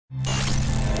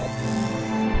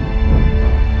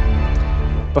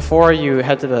before you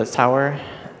head to the tower,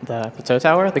 the plateau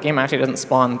tower, the game actually doesn't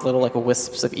spawn little like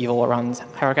wisps of evil around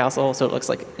Hyrule Castle, so it looks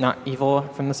like not evil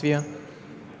from this view.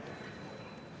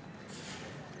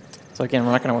 So again,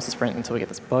 we're not going to want to sprint until we get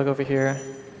this bug over here.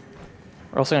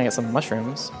 We're also going to get some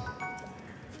mushrooms.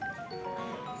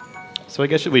 So I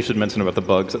guess we should mention about the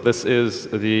bugs. This is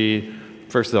the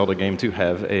first Zelda game to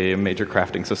have a major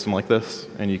crafting system like this,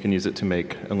 and you can use it to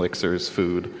make elixirs,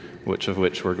 food, which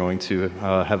we're going to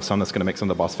have some that's going to make some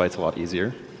of the boss fights a lot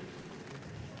easier.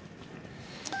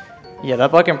 Yeah,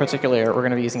 that bug in particular, we're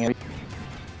going to be using it.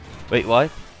 Wait, what?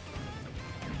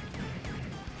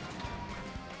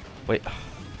 Wait.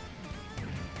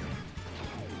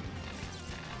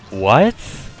 What?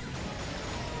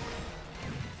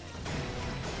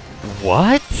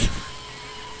 What?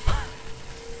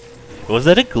 Was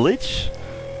that a glitch?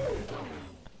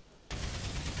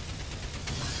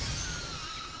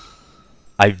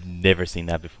 I've never seen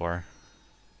that before.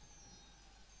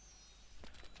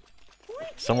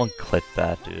 Someone clipped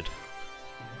that, dude.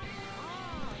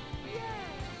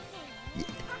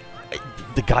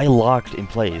 The guy locked in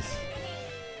place.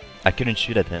 I couldn't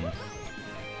shoot at him.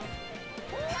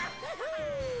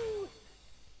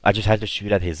 I just had to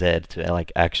shoot at his head to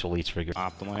like actually trigger.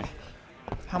 Optimally.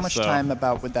 How much time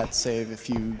about would that save if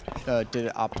you did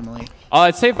it optimally?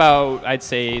 I'd say about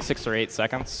 6 or 8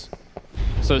 seconds.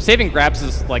 So saving grabs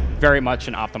is like very much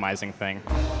an optimizing thing.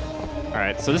 All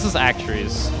right, so this is act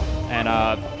trees, and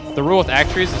the rule with act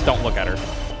trees is don't look at her.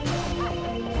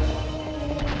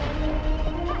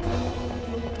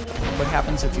 What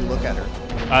happens if you look at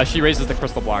her? She raises the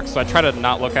crystal blocks, so I try to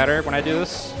not look at her when I do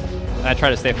this, and I try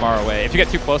to stay far away. If you get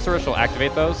too close to her, she'll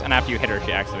activate those, and after you hit her,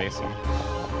 she activates them.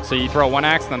 So you throw one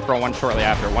axe, and then throw one shortly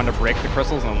after. One to break the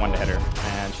crystals, and then one to hit her,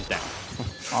 and she's down.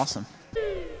 Awesome.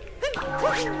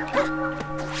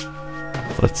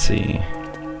 Let's see.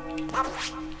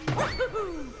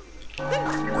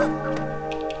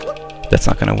 That's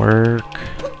not gonna work.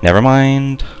 Never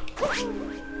mind.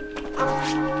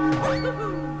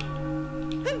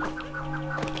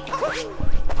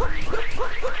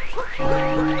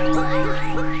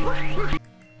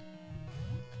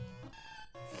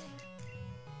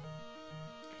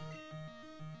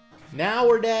 Now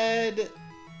we're dead.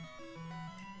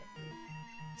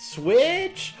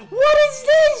 Switch? What is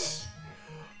this?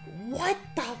 What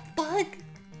the fuck?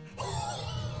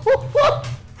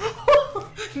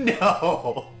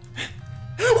 No.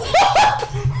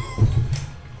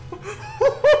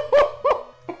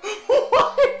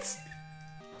 What?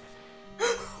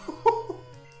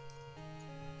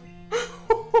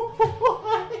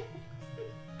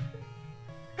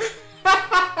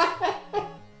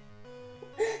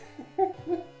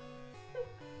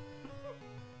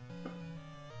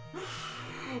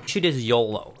 Shoot is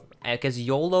YOLO, because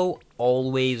YOLO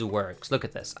always works. Look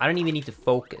at this. I don't even need to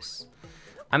focus.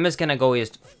 I'm just gonna go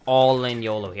just all in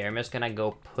YOLO here. I'm just gonna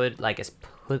go put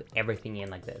everything in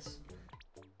like this.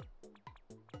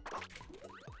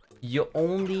 You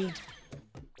only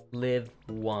live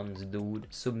once, dude,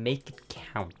 so make it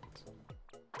count.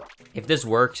 If this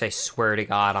works, I swear to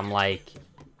God, I'm like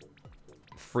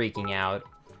freaking out.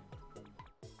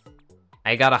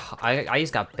 I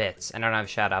just got bits. I don't have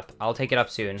shut up. I'll take it up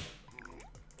soon.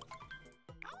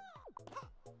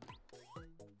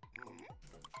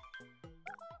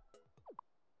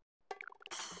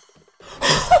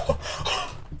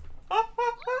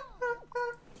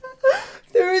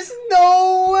 There's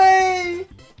no way!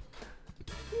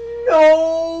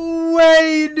 No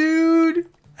way, dude!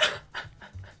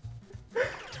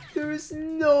 There's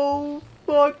no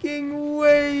fucking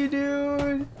way,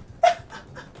 dude!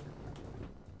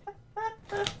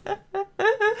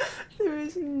 There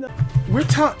is no...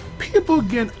 People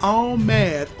getting all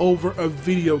mad over a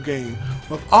video game.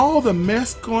 With all the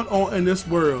mess going on in this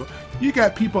world, you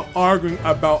got people arguing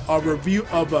about a review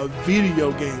of a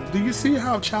video game. Do you see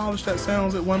how childish that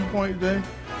sounds at one point today?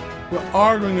 We're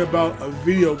arguing about a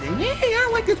video game. Yeah, I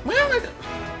like this. Well, I like it.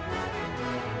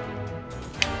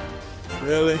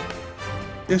 Really?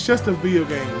 It's just a video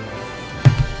game.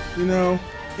 You know,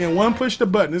 and one push the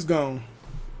button, it's gone.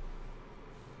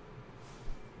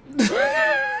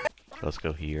 Let's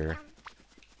go here.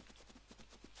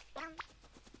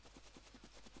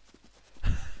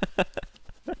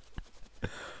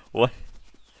 What?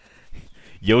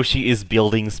 Yoshi is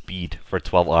building speed for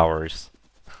 12 hours.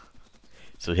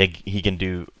 So he can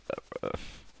do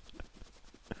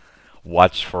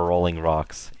watch for rolling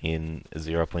rocks in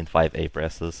 0.58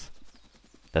 presses.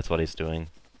 That's what he's doing.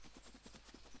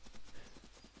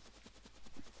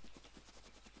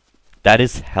 That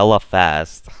is hella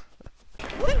fast.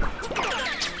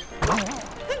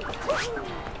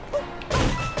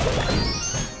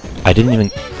 I didn't even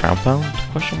crownbound?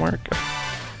 Question mark.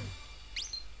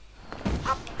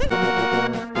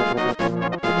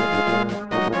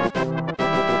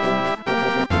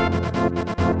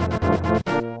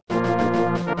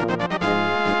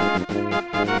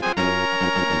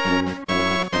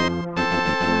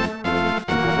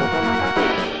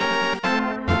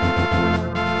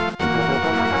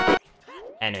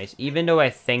 Anyways, even though I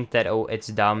think that it's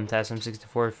dumb to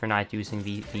SM64 for not using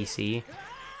VC,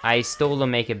 I still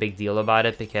don't make a big deal about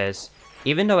it because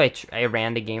even though I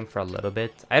ran the game for a little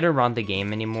bit, I don't run the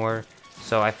game anymore,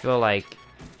 so I feel like...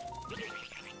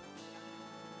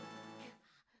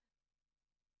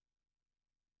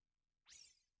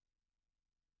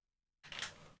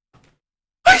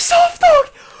 I softlocked!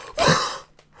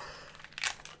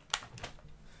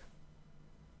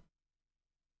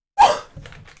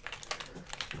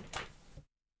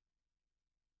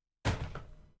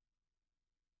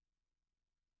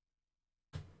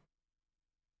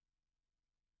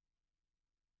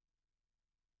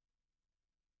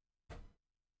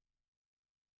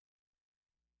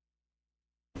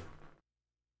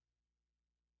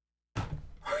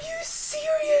 Are you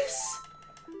serious?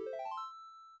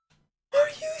 Are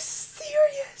you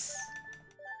serious?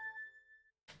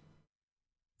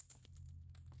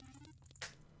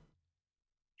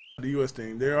 The US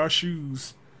thing. There are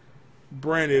shoes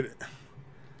branded,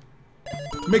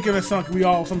 making it sound like we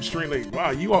all some strange like,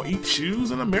 wow, you all eat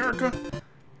shoes in America?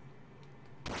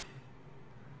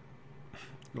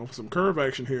 Going for some curve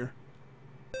action here.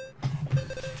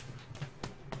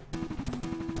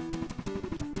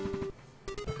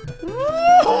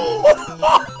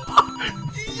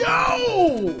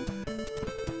 Yo!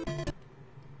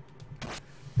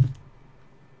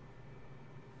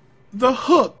 The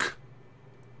hook.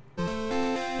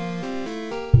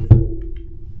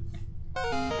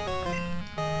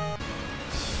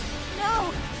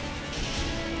 No!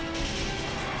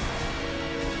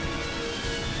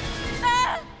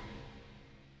 Ah!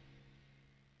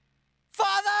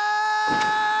 Father!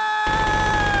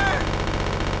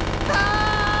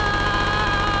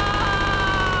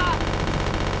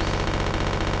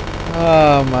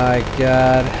 Oh my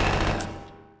god.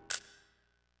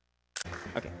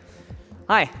 Okay.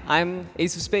 Hi, I'm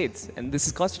Ace of Spades, and this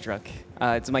is Cluster Truck.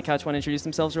 Does my couch want to introduce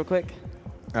themselves real quick?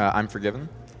 I'm Forgiven.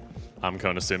 I'm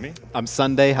Konasumi. I'm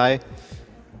Sunday. Hi.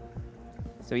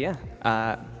 So yeah,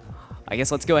 I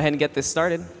guess let's go ahead and get this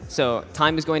started. So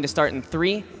time is going to start in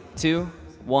 3, 2,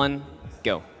 1,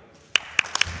 go.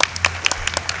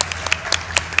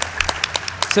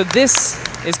 So this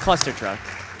is Cluster Truck.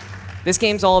 This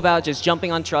game's all about just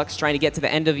jumping on trucks, trying to get to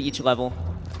the end of each level.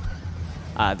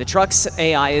 The truck's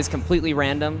AI is completely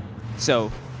random,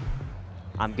 so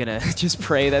I'm gonna just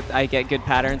pray that I get good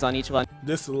patterns on each one.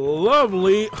 This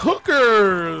lovely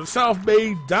hooker South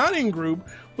Bay dining group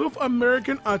with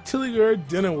American Artillery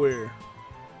dinnerware.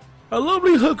 A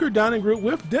lovely hooker dining group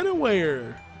with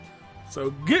dinnerware.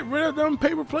 So get rid of them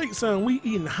paper plates, son. We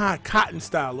eating high cotton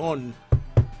style on.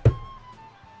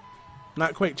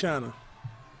 Not quite China.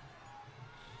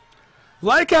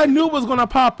 Like I knew it was gonna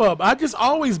pop up. I just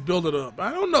always build it up.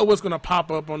 I don't know what's gonna pop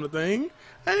up on the thing.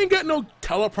 I ain't got no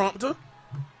teleprompter.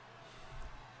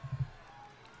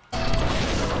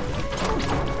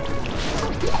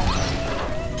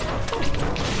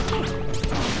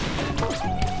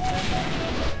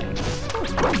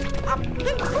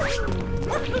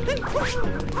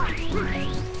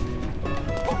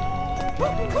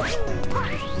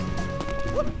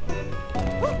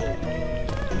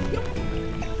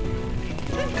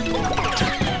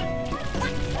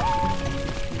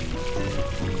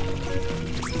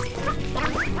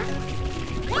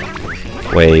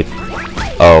 Wait.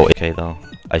 Oh, okay though.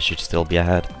 I should still be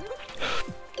ahead.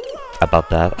 About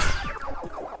that.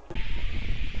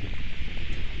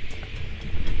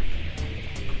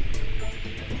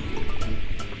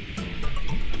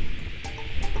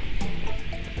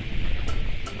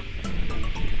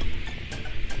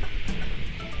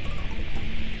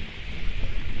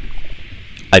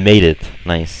 I made it.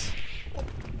 Nice.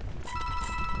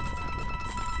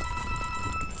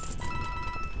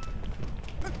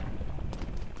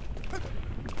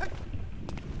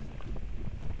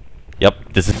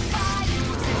 Yep, this is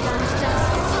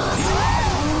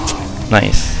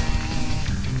nice.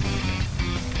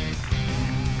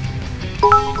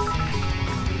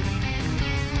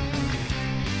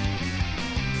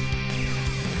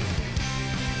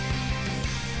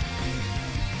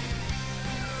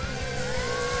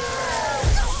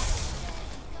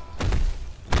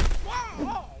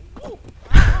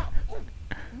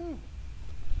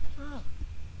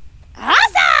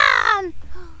 Awesome!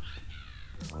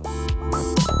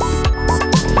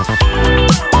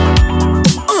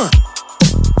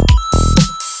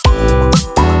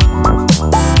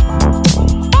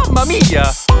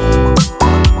 media.